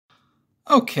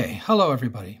Okay, hello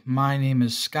everybody. My name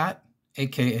is Scott,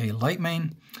 aka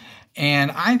Lightmane,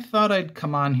 and I thought I'd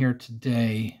come on here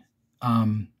today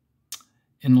in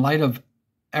light of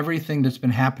everything that's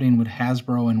been happening with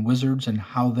Hasbro and Wizards and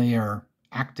how they are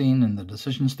acting and the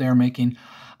decisions they're making.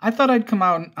 I thought I'd come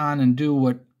out on and do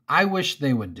what I wish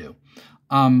they would do.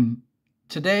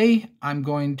 Today, I'm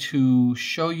going to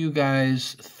show you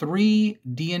guys 3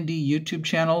 D&D YouTube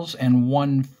channels and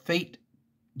 1 Fate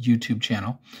YouTube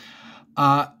channel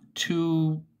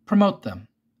to promote them.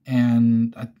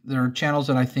 And there are channels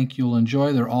that I think you'll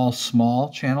enjoy. They're all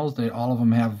small channels. All of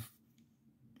them have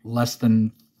less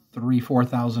than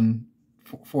 4,000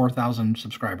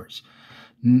 subscribers.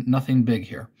 Nothing big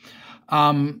here.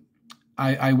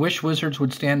 I wish Wizards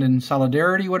would stand in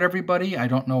solidarity with everybody. I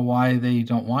don't know why they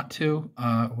don't want to,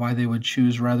 why they would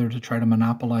choose rather to try to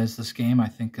monopolize this game. I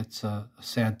think it's a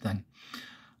sad thing.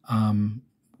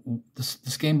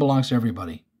 This game belongs to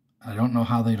everybody. I don't know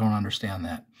how they don't understand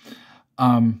that.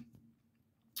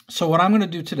 So what I'm going to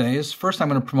do today is, first I'm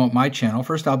going to promote my channel.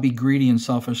 First I'll be greedy and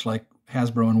selfish like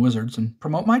Hasbro and Wizards and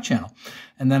promote my channel.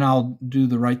 And then I'll do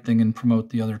the right thing and promote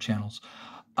the other channels.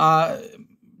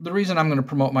 The reason I'm going to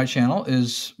promote my channel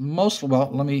is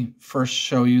well, let me first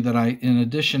show you that in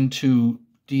addition to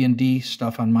D&D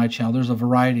stuff on my channel, there's a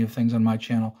variety of things on my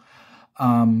channel,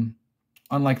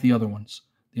 unlike the other ones.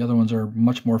 The other ones are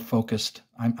much more focused.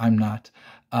 I'm not.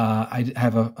 I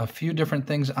have a few different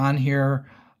things on here,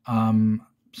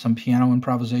 some piano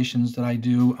improvisations that I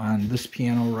do on this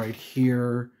piano right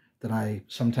here that I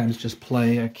sometimes just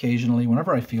play occasionally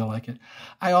whenever I feel like it.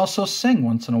 I also sing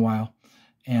once in a while,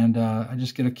 and I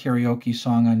just get a karaoke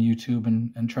song on YouTube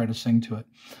and try to sing to it.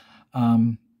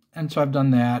 And so I've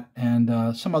done that,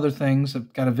 and some other things.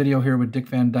 I've got a video here with Dick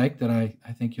Van Dyke that I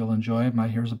think you'll enjoy.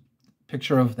 Here's a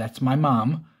picture of, that's my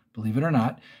mom, believe it or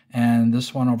not. And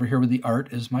this one over here with the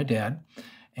art is my dad.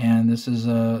 And this is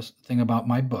a thing about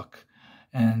my book.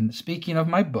 And speaking of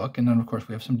my book, and then of course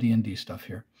we have some D&D stuff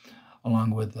here,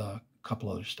 along with a couple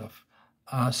other stuff.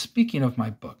 Speaking of my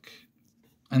book,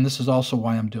 and this is also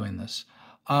why I'm doing this.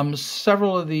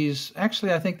 Several of these,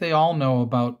 actually I think they all know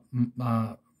about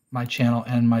my channel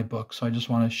and my book, so I just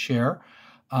want to share.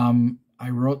 I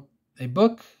wrote a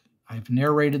book. I've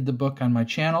narrated the book on my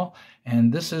channel,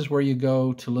 and this is where you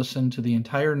go to listen to the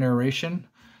entire narration.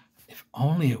 If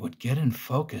only it would get in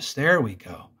focus. There we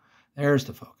go. There's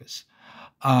the focus.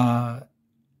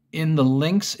 In the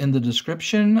links in the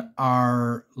description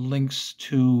are links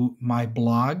to my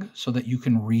blog so that you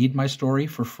can read my story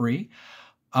for free.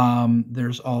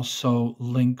 There's also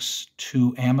links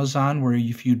to Amazon where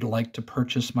if you'd like to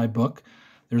purchase my book,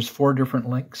 there's 4 different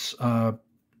links, hardcover,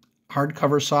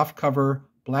 softcover,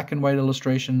 black and white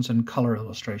illustrations, and color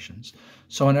illustrations.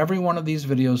 So in every one of these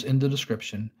videos in the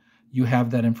description, you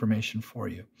have that information for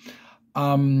you.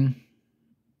 I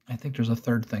think there's a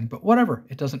third thing, but whatever,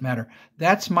 it doesn't matter.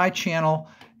 That's my channel,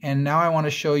 and now I want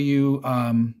to show you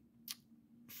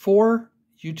 4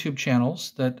 YouTube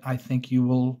channels that I think you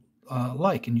will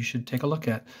like and you should take a look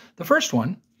at. The first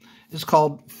one is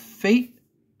called Fate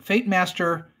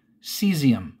Master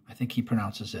Cesium, I think he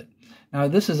pronounces it. Now,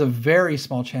 this is a very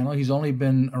small channel. He's only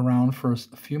been around for a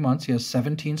few months. He has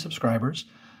 17 subscribers,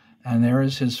 and there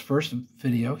is his first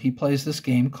video. He plays this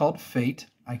game called Fate.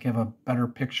 I have a better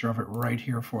picture of it right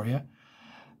here for you.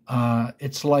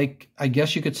 It's like, I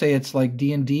guess you could say it's like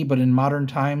D&D, but in modern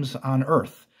times on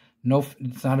Earth. No,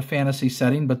 it's not a fantasy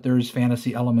setting, but there's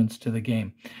fantasy elements to the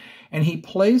game. And he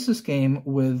plays this game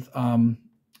with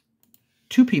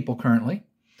 2 people currently.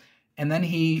 And then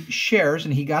he shares,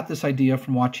 and he got this idea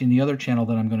from watching the other channel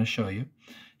that I'm going to show you.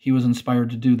 He was inspired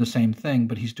to do the same thing,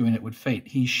 but he's doing it with Fate.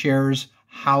 He shares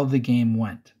how the game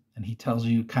went, and he tells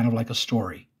you kind of like a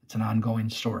story. It's an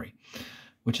ongoing story,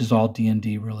 which is all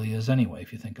D&D really is anyway,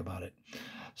 if you think about it.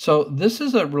 So this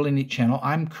is a really neat channel.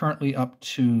 I'm currently up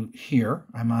to here.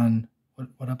 I'm on,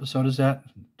 what episode is that?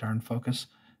 Darn focus.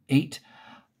 8.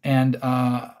 And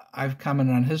I've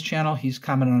commented on his channel. He's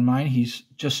commented on mine. He's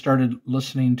just started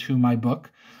listening to my book.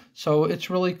 So it's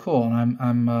really cool, and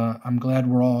I'm glad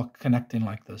we're all connecting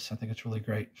like this. I think it's really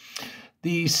great.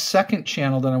 The second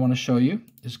channel that I want to show you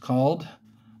is called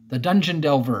The Dungeon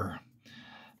Delver.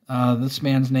 This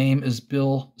man's name is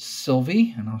Bill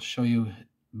Sylvie, and I'll show you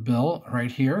Bill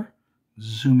right here.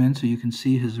 Zoom in so you can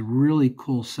see his really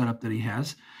cool setup that he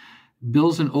has.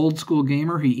 Bill's an old school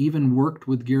gamer. He even worked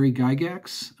with Gary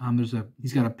Gygax.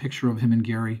 He's got a picture of him and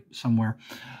Gary somewhere.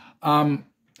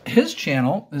 His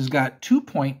channel has got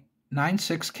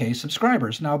 2.96K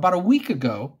subscribers. Now, about a week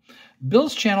ago,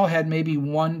 Bill's channel had maybe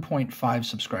 1.5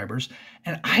 subscribers,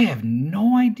 and I have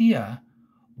no idea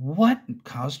what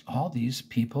caused all these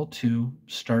people to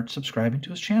start subscribing to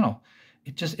his channel?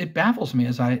 It baffles me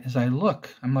as I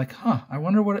look. I'm like, huh, I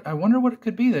wonder what it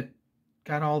could be that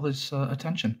got all this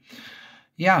attention.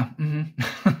 Yeah,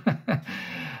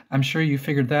 I'm sure you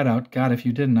figured that out. God, if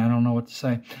you didn't, I don't know what to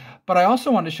say. But I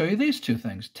also wanted to show you these two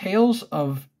things. Tales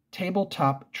of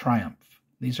Tabletop Triumph.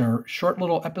 These are short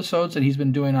little episodes that he's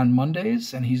been doing on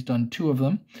Mondays, and he's done 2 of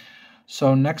them.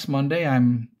 So next Monday,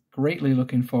 I'm greatly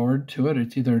looking forward to it.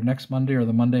 It's either next Monday or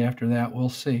the Monday after that. We'll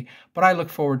see. But I look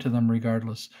forward to them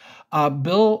regardless.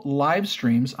 Bill live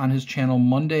streams on his channel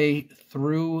Monday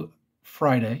through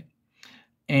Friday,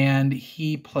 and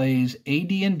he plays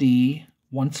AD&D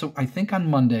once, I think,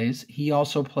 on Mondays. He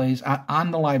also plays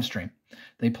on the live stream.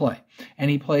 They play.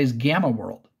 And he plays Gamma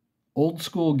World, old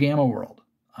school Gamma World,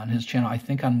 on his channel, I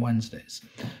think, on Wednesdays.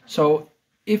 So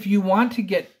if you want to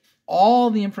get all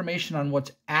the information on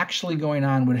what's actually going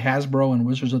on with Hasbro and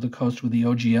Wizards of the Coast with the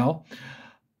OGL,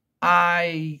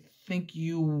 I think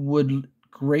you would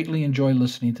greatly enjoy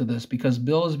listening to this, because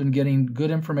Bill has been getting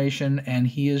good information and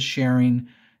he is sharing,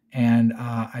 and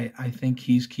I think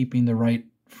he's keeping the right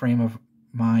frame of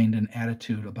mind and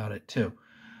attitude about it too.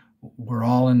 We're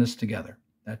all in this together.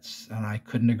 And I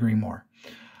couldn't agree more.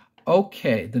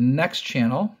 Okay, the next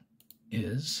channel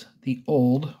is the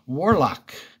Old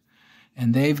Warlock,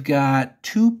 and they've got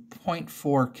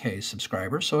 2.4K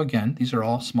subscribers. So again, these are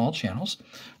all small channels.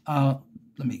 Let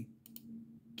me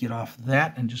get off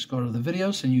that and just go to the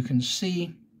videos, and you can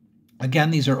see,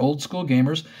 again, these are old school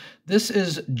gamers. This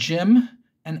is Jim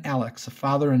and Alex, a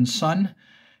father and son,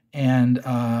 and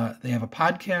they have a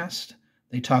podcast.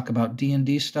 They talk about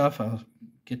D&D stuff. I'll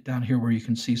get down here where you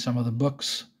can see some of the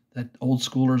books that old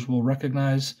schoolers will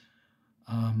recognize.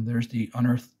 There's the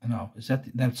Unearthed, no,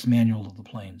 that's Manual of the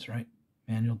Planes, right?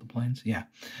 Manual of the Planes, yeah.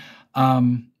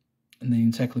 And the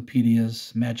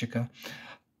encyclopedias, Magica.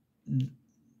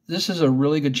 This is a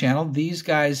really good channel. These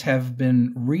guys have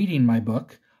been reading my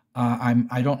book.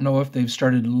 I don't know if they've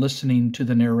started listening to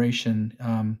the narration.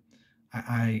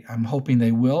 I'm hoping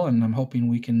they will, and I'm hoping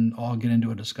we can all get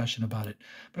into a discussion about it.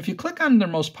 But if you click on their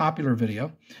most popular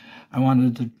video, I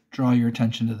wanted to draw your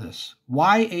attention to this.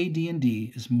 Why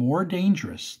AD&D is more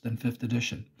dangerous than 5th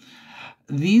edition.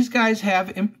 These guys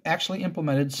have actually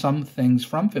implemented some things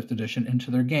from 5th edition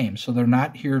into their game, so they're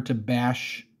not here to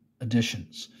bash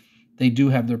editions. They do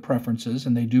have their preferences,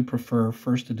 and they do prefer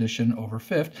 1st edition over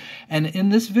 5th. And in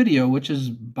this video, which is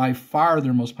by far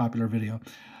their most popular video,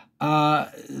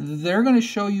 they're going to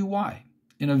show you why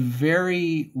in a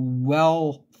very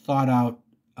well thought out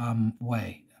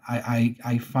way.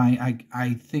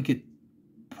 I think it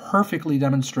perfectly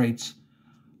demonstrates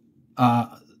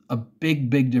a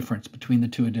big difference between the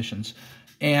 2 editions,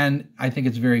 and I think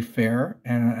it's very fair,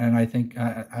 and I think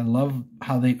I love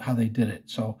how they did it.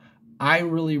 So I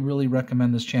really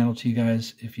recommend this channel to you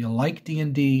guys. If you like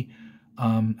D&D,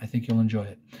 I think you'll enjoy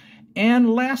it.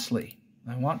 And lastly,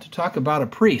 I want to talk about a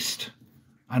priest.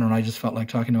 I don't know, I just felt like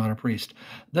talking about a priest.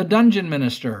 The Dungeon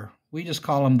Minister. We just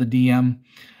call him the DM.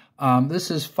 This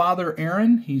is Father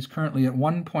Aaron. He's currently at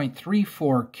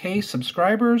 1.34K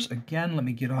subscribers. Again, let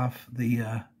me get off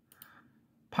the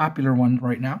popular one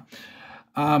right now.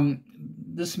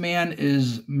 This man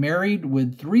is married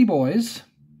with 3 boys,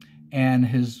 and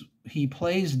he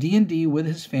plays D&D with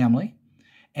his family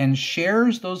and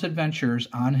shares those adventures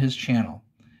on his channel.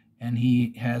 And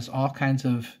he has all kinds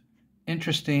of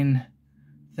interesting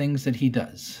things that he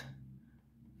does.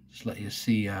 Just let you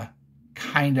see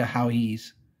kind of how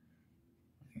he's...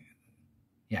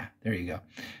 Yeah, there you go.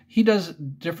 He does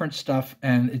different stuff,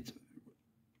 and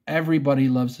everybody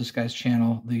loves this guy's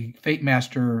channel. The Fate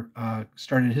Master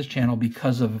started his channel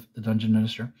because of the Dungeon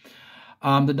Minister.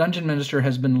 The Dungeon Minister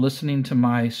has been listening to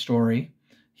my story.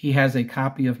 He has a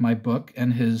copy of my book,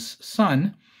 and his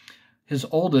son, his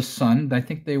oldest son, I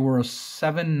think they were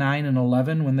 7, 9, and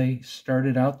 11 when they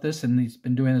started out this, and he's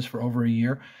been doing this for over a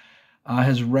year,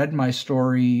 has read my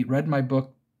story, read my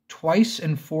book twice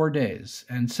in 4 days.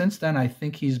 And since then, I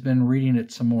think he's been reading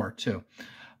it some more too.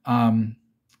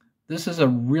 This is a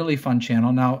really fun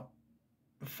channel. Now,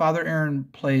 Father Aaron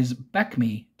plays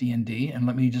Beckme D&D, and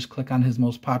let me just click on his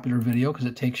most popular video because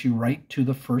it takes you right to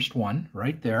the first one,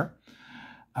 right there.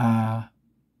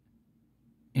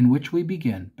 In which we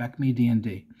begin, Beckme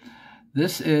D&D.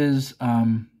 This is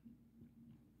a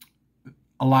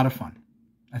lot of fun.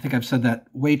 I think I've said that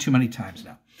way too many times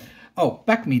now. Oh,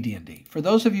 Beckme D&D. For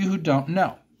those of you who don't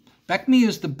know, Beckme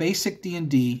is the basic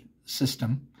D&D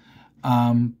system.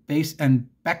 And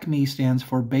Beckme stands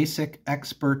for Basic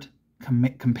Expert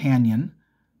Companion.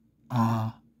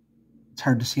 It's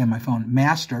hard to see on my phone.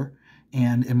 Master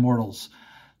and Immortals.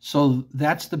 So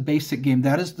that's the basic game.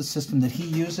 That is the system that he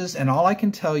uses. And all I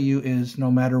can tell you is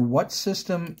no matter what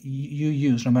system you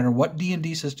use, no matter what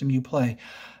D&D system you play,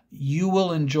 you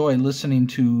will enjoy listening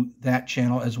to that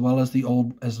channel as well as the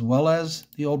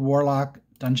old Warlock,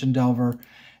 Dungeon Delver,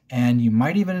 and you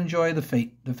might even enjoy the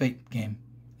Fate game.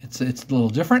 It's a little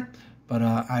different, but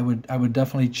I would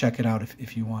definitely check it out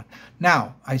if you want.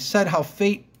 Now, I said how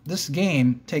Fate, this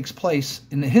game takes place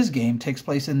in the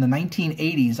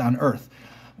 1980s on Earth.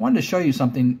 I wanted to show you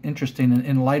something interesting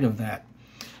in light of that.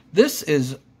 This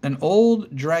is an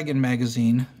old Dragon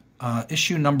magazine,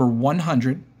 issue number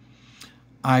 100.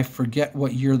 I forget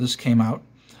what year this came out.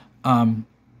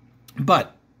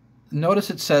 But notice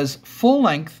it says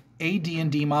full-length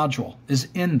AD&D module is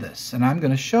in this. And I'm going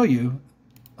to show you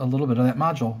a little bit of that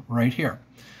module right here.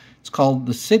 It's called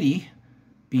The City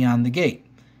Beyond the Gate.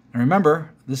 And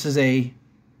remember, this is a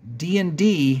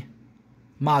D&D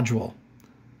module.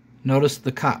 Notice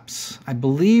the cops. I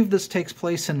believe this takes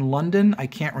place in London. I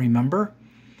can't remember.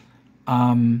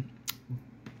 But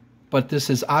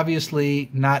this is obviously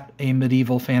not a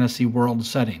medieval fantasy world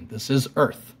setting. This is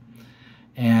Earth.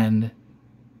 And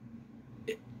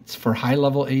it's for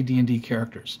high-level AD&D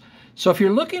characters. So if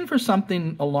you're looking for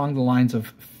something along the lines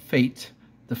of Fate,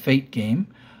 the Fate game,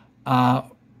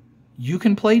 you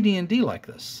can play D&D like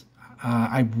this.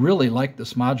 I really like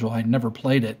this module. I never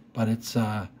played it, but it's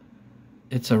a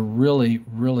really,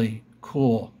 really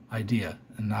cool idea.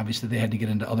 And obviously they had to get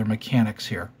into other mechanics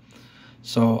here.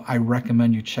 So I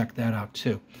recommend you check that out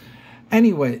too.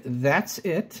 Anyway, that's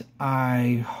it.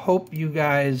 I hope you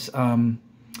guys go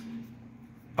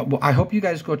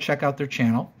check out their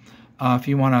channel. If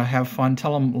you want to have fun,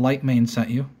 tell them Lightmane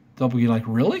sent you. They'll be like,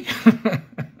 really?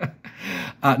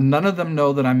 None of them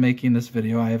know that I'm making this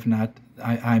video. I have not.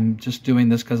 I'm just doing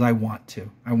this because I want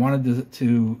to. I wanted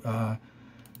to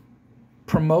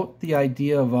promote the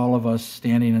idea of all of us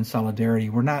standing in solidarity.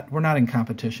 We're not in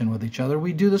competition with each other.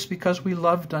 We do this because we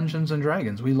love Dungeons and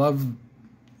Dragons. We love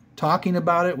talking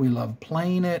about it. We love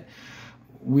playing it.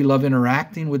 We love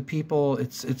interacting with people.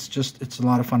 It's a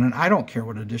lot of fun. And I don't care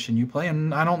what edition you play,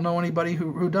 and I don't know anybody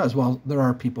who does. Well, there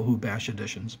are people who bash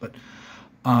editions, but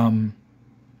I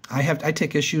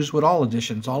take issues with all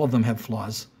editions. All of them have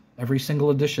flaws. Every single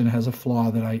edition has a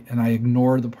flaw that I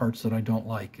ignore the parts that I don't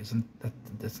like. Isn't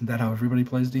that how everybody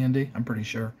plays D&D? I'm pretty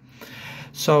sure.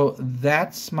 So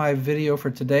that's my video for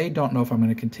today. Don't know if I'm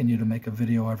going to continue to make a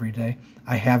video every day.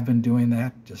 I have been doing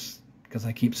that just because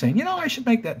I keep saying, I should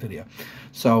make that video.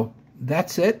 So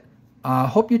that's it.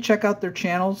 Hope you check out their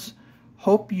channels.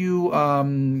 Hope you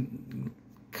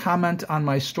comment on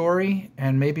my story,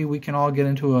 and maybe we can all get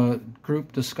into a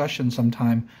group discussion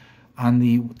sometime on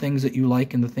the things that you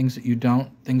like and the things that you don't,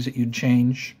 things that you'd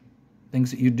change,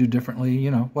 things that you'd do differently,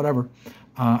 whatever.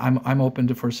 I'm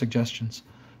open for suggestions.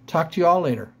 Talk to you all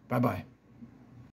later. Bye-bye.